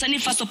tro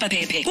sanifa so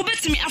pepepe wo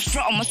betime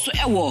afra omoso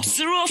e wo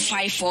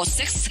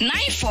 0546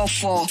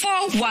 944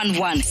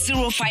 411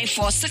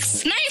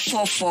 0546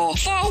 944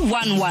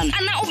 411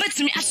 ana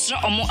obetimi asra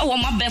omo e wo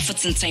mabefo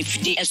tenten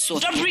fide eso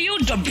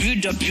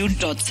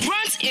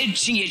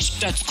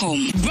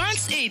www.brandsaidgh.com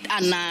Brands Aid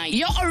ana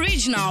your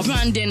original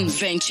branding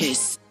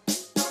ventures.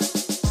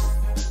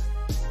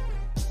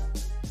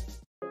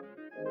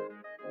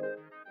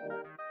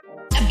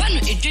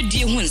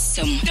 Edwedie ho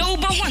nsem de wo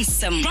ba ho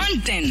nsem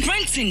Brandon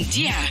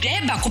dia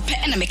de ba ko pe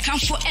na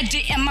mekanfo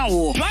ede ema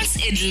wo Brands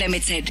Aid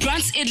Limited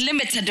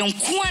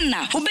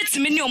nkoana wo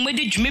betime ne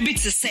omede dwume bi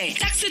te say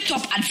taxi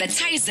top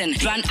advertising,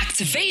 brand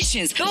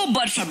activations,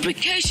 billboard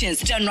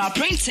fabrications, general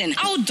printing,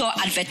 outdoor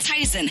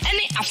advertising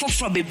any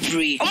afofro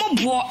bebre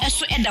omobo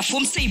eso eda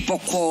fom say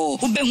boko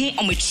wo behu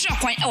omotira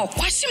kwan e wo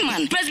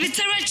Kwashiman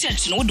Presbyterian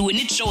Church no wo de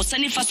woni tro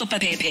sanifa so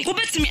pepepe wo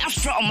betime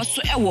afra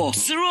omoso e wo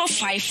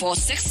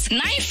 0546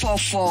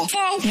 944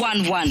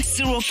 411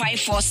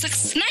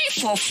 0546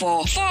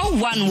 944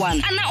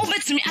 411 ana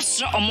obetimi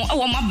asra omo e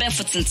wo mabel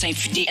for tenten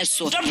fide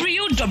eso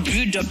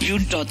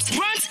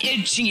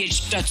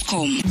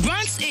www.brandagh.com.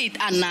 Brands 8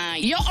 and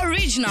 9, your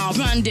original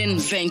branding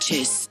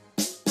ventures.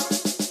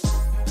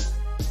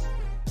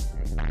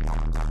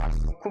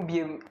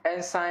 Kubiem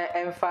ensan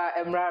emfa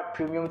emra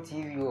premium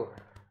TV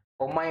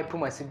o man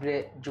puma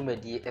sibre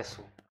jumadi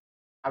eso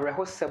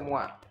abrehosem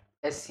a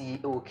esi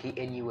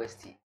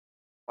NUST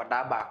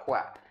wada ba ko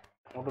a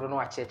modoro no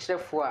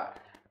achechefo a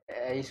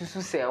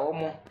isusu se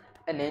omo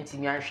na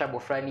ntimi anhwa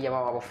bofra ni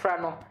yama bofra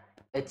no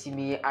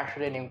atimi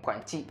ahwere ne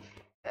nkwanti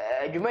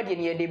jumadi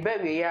ne yede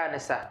bawe ya na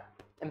sa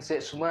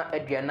emse suma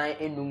aduanan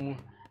enum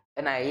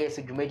na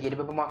yes jumadi yede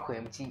beba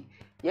makwamti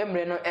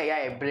yemre no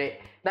eya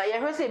ebre na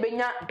yehwese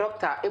benya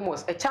Dr.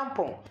 Amos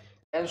Echampon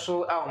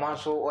enso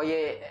ahomanso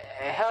oye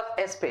health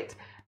expert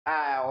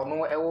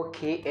ono ewo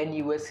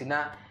NUST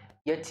na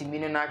yetimi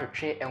ne na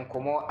atwetwe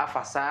enkomo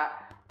afasa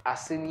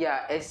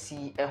asenia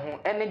esi eho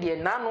ene de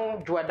nano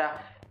juada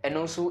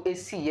eno nso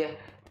esiye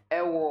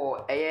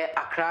ewo eye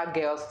Accra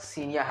Girls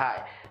Senior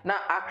High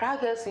na Accra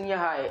Girls Senior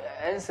High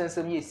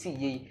ensensem ye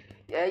siye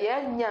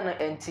ye nya na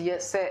entiye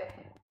se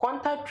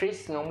contact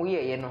tracing omo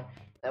ye no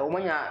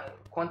omanya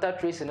contact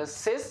tracing no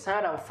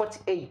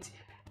 648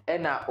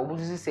 ena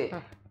obuzuzi se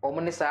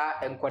omo ne sa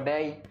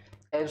enkodai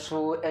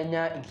enso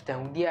enya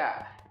nkitahudi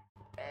a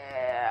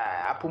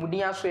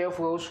apomudin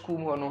asoyefo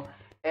school ho no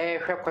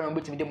hwe kwan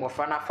betimi de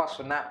mofra na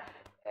afaso na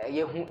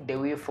yehu the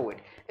way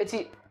forward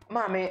eti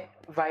maame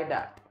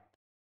Vida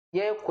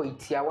ye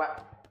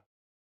koitiawa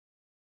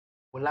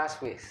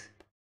last weeks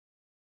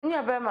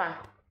nya bema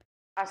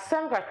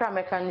asem kakra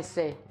mekani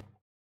say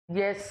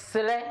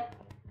yesre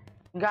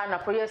Ghana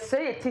for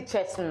say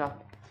teachers no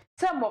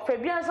some of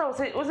Fabiansa was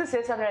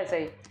say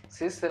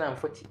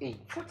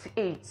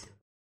 648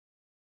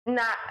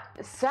 na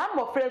some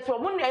of friends wo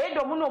mun e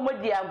do mun no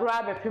modi agro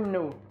abepim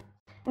no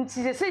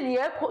nti se ye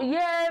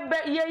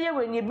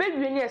we ni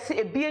bewie ni ese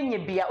ebie nya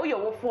bia wo ye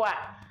wofo a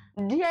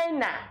dia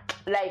na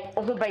like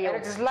oho ba ye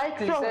it is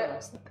likely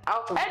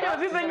out of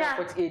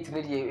 48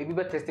 no dey ebi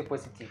be test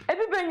positive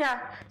ebi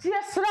benya ti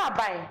yesra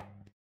aban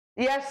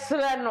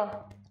yesra no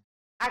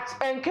at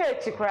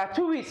enke kura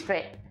 2 weeks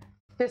fe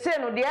they say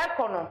no the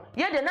econo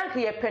ye de nanka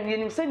ye pen ye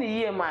nim se ni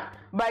yie ma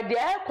by the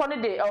econo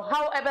de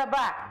however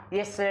ba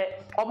yes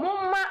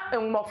omumma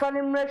mmofra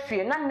ne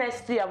mrafie na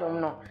next year mom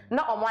no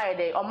na omaye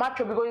de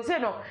omatwo because you say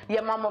no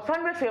ye mamofra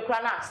ne mrafie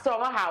kura na store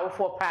ma ha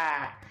wo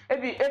pa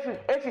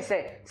efi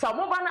say so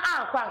mo ba na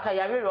ankwa anka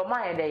ya we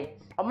omaye de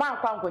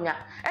omankwa nkonya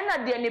na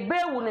de ne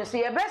bewu ne so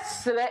ye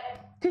besre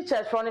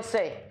teachers for ne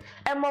say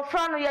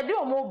emofra no ye de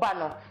omo ba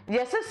no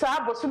ye se sa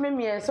aboso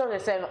memienso ne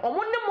say no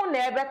omo ne mu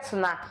na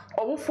ebetena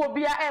owufo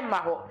bia emma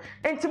ho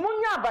enti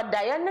munya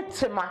abada ye ne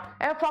tema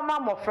emfa ma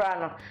mofra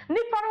no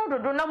nipa no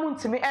dodo na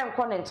muntimi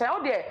enko ne nche o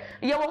de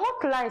ye wo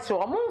clients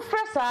o mo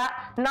mfresa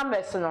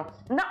numbers no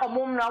na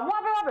omo na mo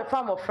aba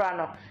fa mofra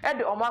no e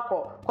de omo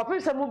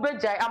kopisa mu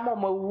bejai ama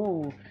omo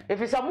wu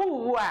efisa mu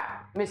wu a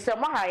mese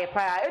mo ha ye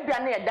pa edua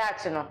na ye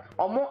daach no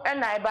omo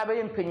na eba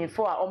be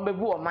mpanyifo a omo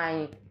bebu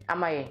oman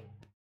amaye.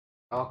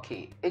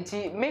 Okay,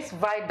 eti Miss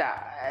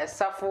Vida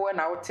safo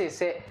na wote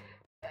se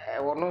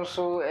wono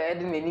so de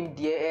nanim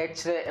de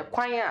kire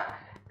ekwan a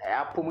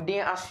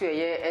apomuden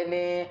asoye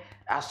ene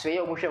asoye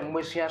omohwe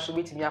mmosua so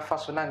betimi afa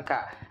so na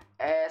nka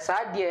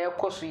saa de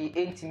ekoso yi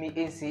entimi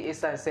ensi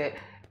esanse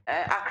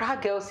Accra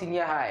Girls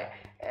Senior High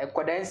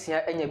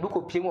kodansia enya bi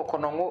kopiem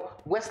okonongo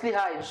Wesley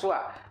High so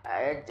a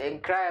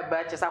enkra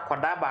ba chesa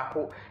koda ba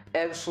ko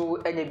enso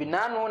enya bi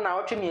nano na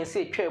wotwe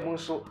miense etwa mu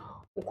so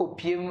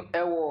ukopiem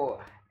ewo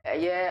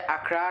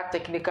Accra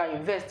Technical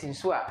University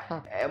so a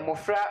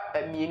mofra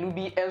mienu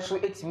bi enso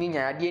etimi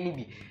nyaade ni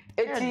bi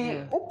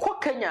eti ukọ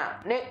Kenya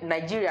ne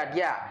Nigeria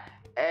dia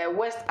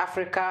West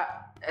Africa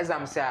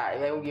exams a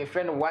your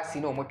friend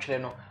wasi no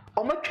omotwere no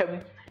omotwam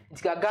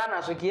ntika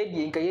Ghana so ke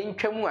die nka ye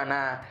ntwam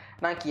ana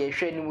na ke ye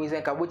hwe ni mu ze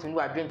nka botimi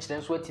wa adwenkyere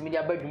nso etimi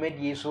dia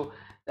badwumadie so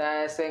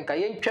se nka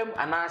ye ntwam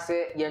ana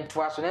se ye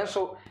ntoa so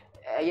nenso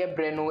ye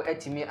bre no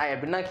etimi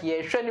ayabe na ke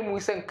ye hwe ni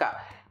mu se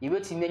nka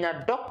yebetimi nya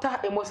Dr.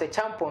 Amos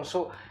Echampon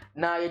so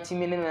na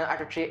yetimi ne na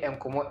atwetwe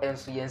enkomo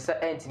enso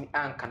yensa entimi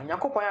anka na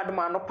yakopon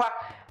adoma no pa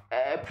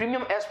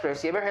Premium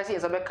Express ye behwese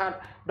yesabeka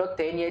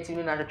Dr. eni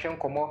yetimi na atwetwe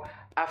enkomo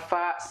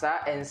afa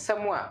sa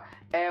ensemu a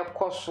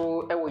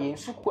ekoso ewo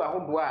yensuku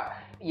ahodo a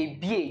ye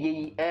bie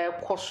ye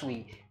ekoso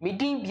yi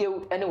medin bie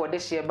ene wode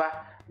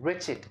hyeba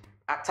Richard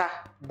Ata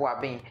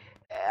Boaben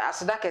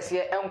aseda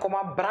kese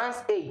enkoma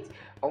Brands 8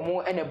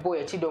 omo ene boy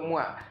echidomu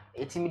a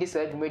etimi de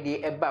sa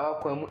dwumadi eba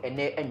wakwan mu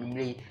ene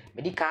anwumre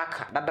medika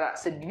aka dada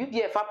se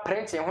bibia fa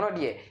print hono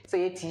de se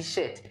ye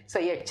t-shirt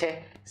se ye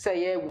che se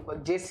ye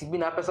JCB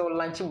na pesa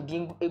lunch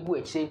udin egu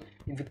eche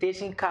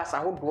invitation cards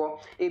ahodo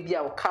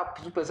ebia o cap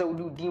super se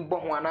udin bo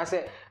ho ana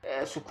se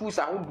schools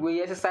ahodo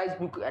ye exercise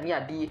book ani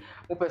ade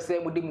mo pesa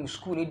mo de mu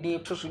school ni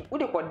din to so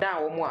ude ko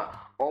dan wo mo a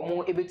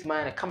omo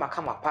ebetima na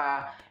kama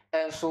pa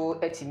enso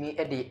etimi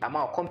ede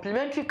ama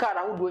complimentary card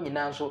ahodo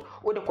nyina nso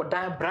ude ko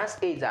dan Brands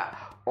 8 a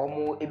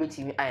omo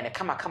ebetimi aye ne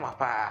kama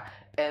pa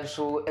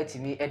enso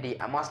etimi ede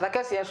amas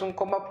like say enso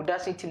nkoma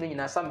production team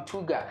nyina Sam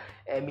Tuga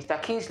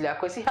Mr Kingsley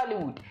akwasi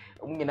Hollywood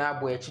omu nyina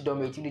boy echi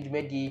dom etimi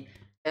dwumadi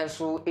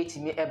enso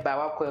etimi eba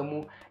wakwa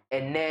mu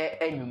enne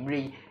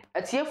anwumre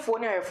atiefo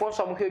ne ayefo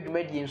nso mo hwe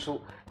dwumadi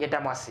enso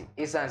yedamase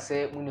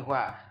esanse muni ho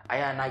a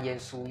aya na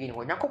yenso yini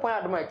ho nyakopon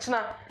adom a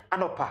china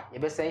anopa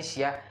yebesa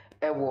nhia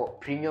ewo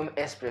Premium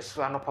Express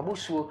so anopa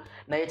busuo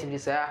na yetimi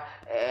sa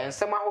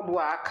nsema hodo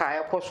a aka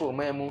ekoso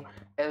mamu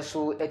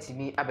enso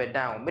etimi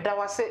abedan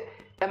medawase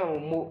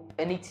emamumo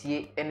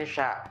enitie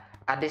enisha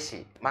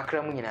adeshi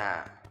makramu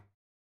nyina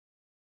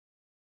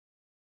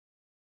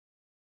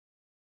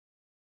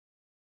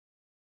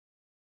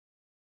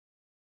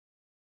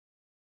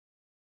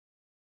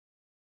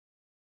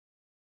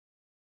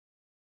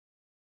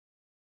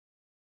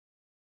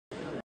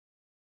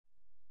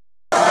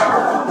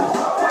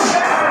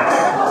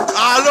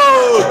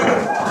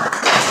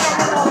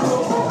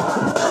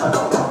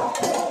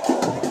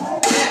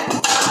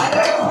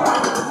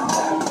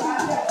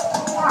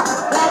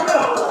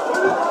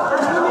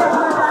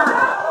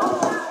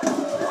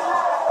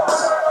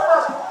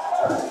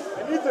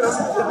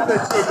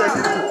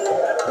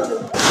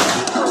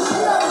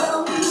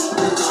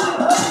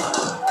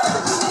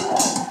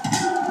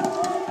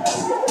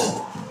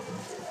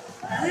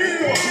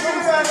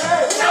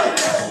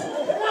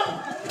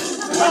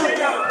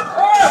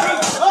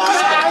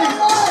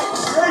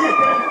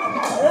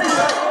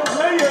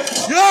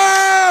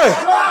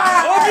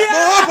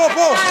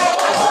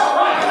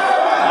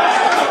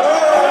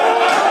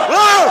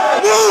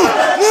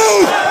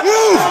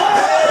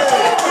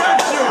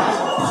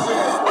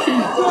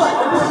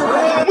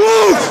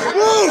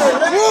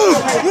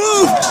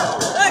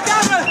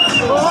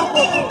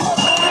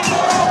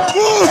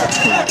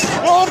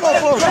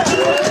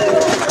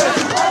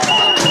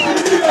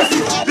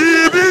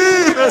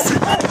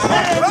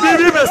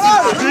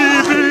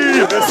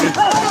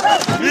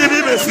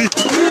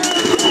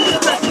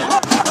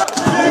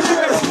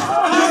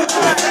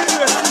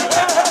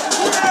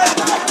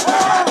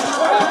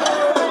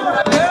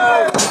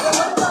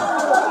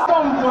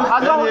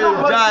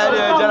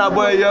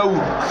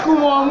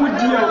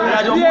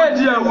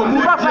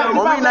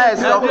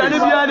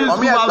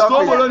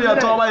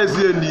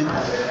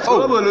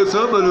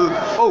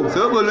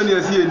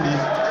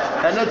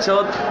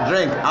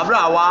drink.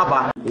 Abra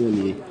waba.